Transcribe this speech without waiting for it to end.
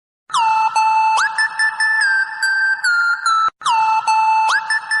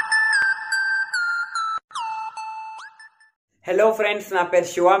Hello friends, నా పేరు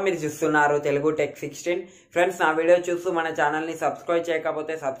శివ. మీరు చూస్తున్నారు తెలుగు టెక్ 16. ఫ్రెండ్స్, నా వీడియో చూస్తూ మన ఛానల్ని సబ్స్క్రైబ్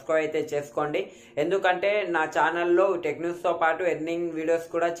చేయకపోతే సబ్స్క్రైబ్ అయితే చేసుకోండి. ఎందుకంటే నా ఛానల్లో టెక్ న్యూస్తో పాటు ఎర్నింగ్ వీడియోస్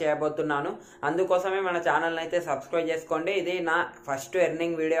కూడా చేయబోతున్నాను. అందుకోసమే మన ఛానల్ని అయితే సబ్స్క్రైబ్ చేసుకోండి. ఇది నా ఫస్ట్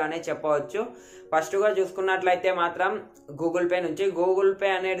ఎర్నింగ్ వీడియో అనే చెప్పవచ్చు. ఫస్ట్గా చూసుకున్నట్లయితే మాత్రం గూగుల్ పే నుంచి గూగుల్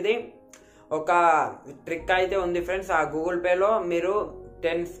పే అనేది ఒక ట్రిక్ అయితే ఉంది ఫ్రెండ్స్. ఆ గూగుల్ పేలో మీరు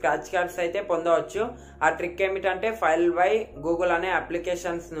 10 స్క్రాచ్ కార్డ్స్ అయితే పొందవచ్చు. ఆ ట్రిక్ ఏమిటంటే ఫైల్ బై గూగుల్ అనే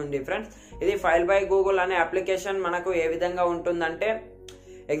అప్లికేషన్స్ నుండి ఫ్రెండ్స్. ఇది ఫైల్ బై గూగుల్ అనే అప్లికేషన్ మనకు ఏ విధంగా ఉంటుందంటే,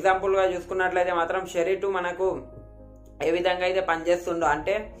 ఎగ్జాంపుల్గా చూసుకున్నట్లయితే మాత్రం షెరీ2 మనకు ఏ విధంగా అయితే పనిచేస్తుండో,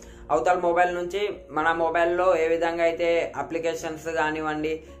 అంటే అవతల మొబైల్ నుంచి మన మొబైల్లో ఏ విధంగా అయితే అప్లికేషన్స్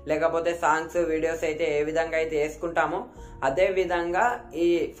కానివ్వండి, లేకపోతే సాంగ్స్ వీడియోస్ అయితే ఏ విధంగా అయితే వేసుకుంటామో అదే విధంగా ఈ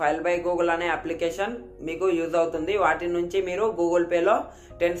ఫైల్ బై గూగుల్ అనే అప్లికేషన్ మీకు యూజ్ అవుతుంది. వాటి నుంచి మీరు గూగుల్ పేలో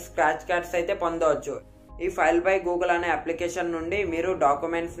 10 స్క్రాచ్ కార్డ్స్ అయితే పొందవచ్చు. ఈ ఫైల్ బై గూగుల్ అనే అప్లికేషన్ నుండి మీరు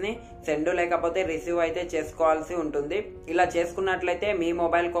డాక్యుమెంట్స్ని సెండ్ లేకపోతే రిసీవ్ అయితే చేసుకోవాల్సి ఉంటుంది. ఇలా చేసుకున్నట్లయితే మీ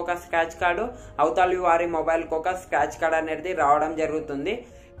మొబైల్కి ఒక స్క్రాచ్ కార్డు, అవతలి వారి మొబైల్కి ఒక స్క్రాచ్ కార్డ్ అనేది రావడం జరుగుతుంది.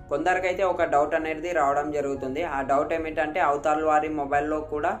 కొందరికైతే ఒక డౌట్ అనేది రావడం జరుగుతుంది. ఆ డౌట్ ఏమిటంటే, అవతల వారి మొబైల్లో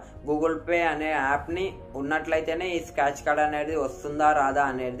కూడా గూగుల్ పే అనే యాప్ని ఉన్నట్లయితేనే ఈ స్క్రాచ్ కార్డ్ అనేది వస్తుందా రాదా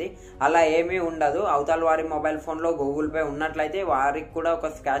అనేది. అలా ఏమీ ఉండదు. అవతల వారి మొబైల్ ఫోన్లో గూగుల్ పే ఉన్నట్లయితే వారికి కూడా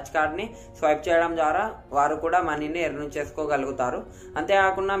ఒక స్క్రాచ్ కార్డ్ని స్వైప్ చేయడం ద్వారా వారు కూడా మనీని ఎర్న్ చేసుకోగలుగుతారు.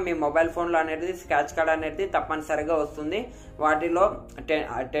 అంతేకాకుండా మీ మొబైల్ ఫోన్లో అనేది స్క్రాచ్ కార్డ్ అనేది తప్పనిసరిగా వస్తుంది. వాటిలో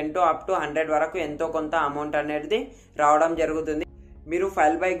 10 to up to 100 వరకు ఎంతో కొంత అమౌంట్ అనేది రావడం జరుగుతుంది. మీరు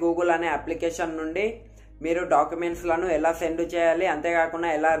ఫైల్ బై గూగుల్ అనే అప్లికేషన్ నుండి మీరు డాక్యుమెంట్స్లను ఎలా సెండ్ చేయాలి, అంతేకాకుండా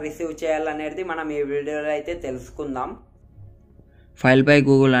ఎలా రిసీవ్ చేయాలి అనేది మనం ఈ వీడియోలో అయితే తెలుసుకుందాం. ఫైల్ బై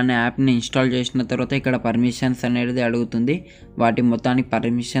గూగుల్ అనే యాప్ని ఇన్స్టాల్ చేసిన తర్వాత ఇక్కడ పర్మిషన్స్ అనేది అడుగుతుంది. వాటి మొత్తానికి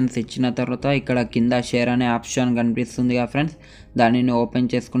పర్మిషన్స్ ఇచ్చిన తర్వాత ఇక్కడ కింద షేర్ అనే ఆప్షన్ కనిపిస్తుంది కదా ఫ్రెండ్స్, దానిని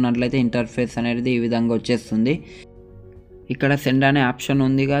ఓపెన్ చేసుకున్నట్లయితే ఇంటర్ఫేస్ అనేది ఈ విధంగా వచ్చేస్తుంది. ఇక్కడ సెండ్ అనే ఆప్షన్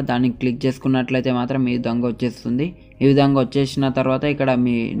ఉందిగా, దాన్ని క్లిక్ చేసుకున్నట్లయితే మాత్రం ఈ విధంగా వచ్చేస్తుంది. ఈ విధంగా వచ్చేసిన తర్వాత ఇక్కడ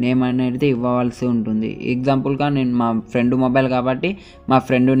మీ నేమ్ అనేది ఇవ్వవలసి ఉంటుంది. ఎగ్జాంపుల్గా నేను మా ఫ్రెండ్ మొబైల్ కాబట్టి మా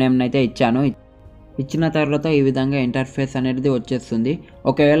ఫ్రెండ్ నేమ్ని అయితే ఇచ్చాను. ఇచ్చిన తర్వాత ఈ విధంగా ఇంటర్ఫేస్ అనేది వచ్చేస్తుంది.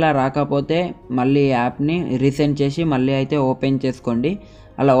 ఒకవేళ రాకపోతే మళ్ళీ యాప్ని రీసెండ్ చేసి మళ్ళీ అయితే ఓపెన్ చేసుకోండి.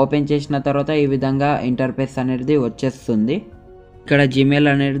 అలా ఓపెన్ చేసిన తర్వాత ఈ విధంగా ఇంటర్ఫేస్ అనేది వచ్చేస్తుంది. ఇక్కడ జీమెయిల్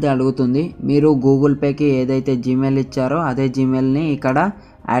అనేది అడుగుతుంది. మీరు గూగుల్ పేకి ఏదైతే జీమెయిల్ ఇచ్చారో అదే జీమెయిల్ని ఇక్కడ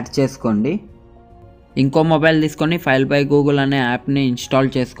యాడ్ చేసుకోండి. ఇంకో మొబైల్ తీసుకొని ఫైల్ బై గూగుల్ అనే యాప్ని ఇన్స్టాల్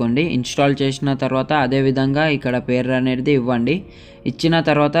చేసుకోండి. ఇన్స్టాల్ చేసిన తర్వాత అదేవిధంగా ఇక్కడ పేరు అనేది ఇవ్వండి. ఇచ్చిన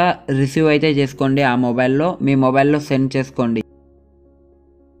తర్వాత రిసీవ్ అయితే చేసుకోండి. ఆ మొబైల్లో మీ మొబైల్లో సెండ్ చేసుకోండి.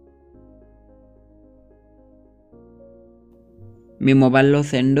 మీ మొబైల్లో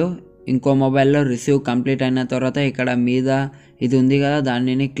సెండ్, ఇంకో మొబైల్లో రిసీవ్ కంప్లీట్ అయిన తర్వాత ఇక్కడ మీద ఇది ఉంది కదా,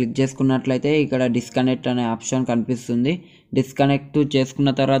 దానిని క్లిక్ చేసుకున్నట్లయితే ఇక్కడ డిస్కనెక్ట్ అనే ఆప్షన్ కనిపిస్తుంది. డిస్కనెక్ట్ చేసుకున్న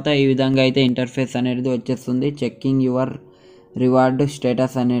తర్వాత ఈ విధంగా అయితే ఇంటర్ఫేస్ అనేది వచ్చేస్తుంది. చెక్కింగ్ యువర్ రివార్డ్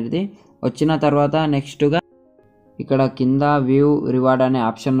స్టేటస్ అనేది వచ్చిన తర్వాత నెక్స్ట్గా ఇక్కడ కింద వ్యూ రివార్డ్ అనే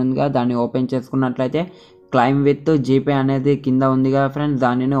ఆప్షన్ ఉందిగా, దాన్ని ఓపెన్ చేసుకున్నట్లయితే క్లైమ్ విత్ జీపే అనేది కింద ఉంది కదా ఫ్రెండ్స్,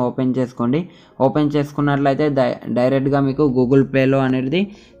 దానిని ఓపెన్ చేసుకోండి. ఓపెన్ చేసుకున్నట్లయితే డైరెక్ట్గా మీకు గూగుల్ పేలో అనేది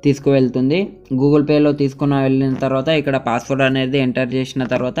తీసుకువెళ్తుంది. గూగుల్ పేలో తీసుకుని వెళ్ళిన తర్వాత ఇక్కడ పాస్వర్డ్ అనేది ఎంటర్ చేసిన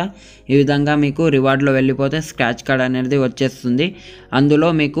తర్వాత ఈ విధంగా మీకు రివార్డ్లో వెళ్ళిపోతే స్క్రాచ్ కార్డ్ అనేది వచ్చేస్తుంది.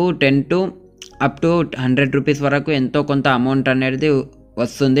 అందులో మీకు 10 to up to 100 రూపీస్ వరకు ఎంతో కొంత అమౌంట్ అనేది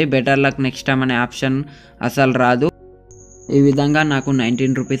వస్తుంది. బెటర్ లక్ నెక్స్ట్ టైం అనే ఆప్షన్ అసలు రాదు. ఈ విధంగా నాకు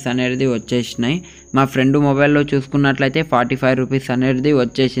 19 రూపీస్ అనేది వచ్చేసినాయి. మా ఫ్రెండ్ మొబైల్లో చూసుకున్నట్లయితే 45 రూపీస్ అనేది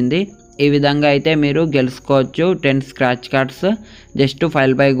వచ్చేసింది. ఈ విధంగా అయితే మీరు గెలుచుకోవచ్చు 10 scratch cards just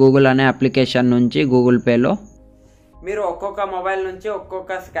file by Google అనే అప్లికేషన్ నుంచి గూగుల్ పేలో. మీరు ఒక్కొక్క మొబైల్ నుంచి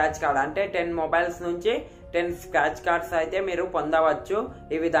ఒక్కొక్క స్క్రాచ్ కార్డ్, అంటే 10 మొబైల్స్ నుంచి 10 స్క్రాచ్ కార్డ్స్ అయితే మీరు పొందవచ్చు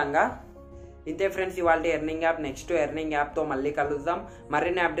ఈ విధంగా. ఇంతే ఫ్రెండ్స్ ఇవాళ ఎర్నింగ్ యాప్. నెక్స్ట్ ఎర్నింగ్ యాప్తో మళ్ళీ కలుద్దాం.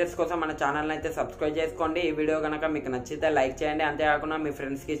 మరిన్ని అప్డేట్స్ కోసం మన ఛానల్ని అయితే సబ్స్క్రైబ్ చేసుకోండి. ఈ వీడియో కనుక మీకు నచ్చితే లైక్ చేయండి, అంతేకాకుండా మీ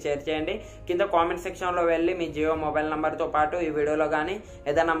ఫ్రెండ్స్కి షేర్ చేయండి. కింద కామెంట్ సెక్షన్లో వెళ్ళి మీ జియో మొబైల్ నెంబర్తో పాటు ఈ వీడియోలో కానీ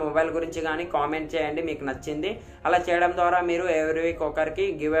ఏదైనా మొబైల్ గురించి కానీ కామెంట్ చేయండి మీకు నచ్చింది. అలా చేయడం ద్వారా మీరు ఎవ్రీ వీక్ ఒకరికి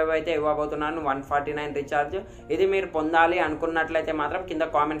గివ్ అవే అయితే ఇవ్వబోతున్నాను, 149 రీఛార్జ్. ఇది మీరు పొందాలి అనుకున్నట్లయితే మాత్రం కింద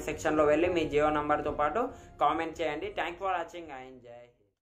కామెంట్ సెక్షన్లో వెళ్ళి మీ జియో నెంబర్తో పాటు కామెంట్ చేయండి. Thanks for watching. I enjoy.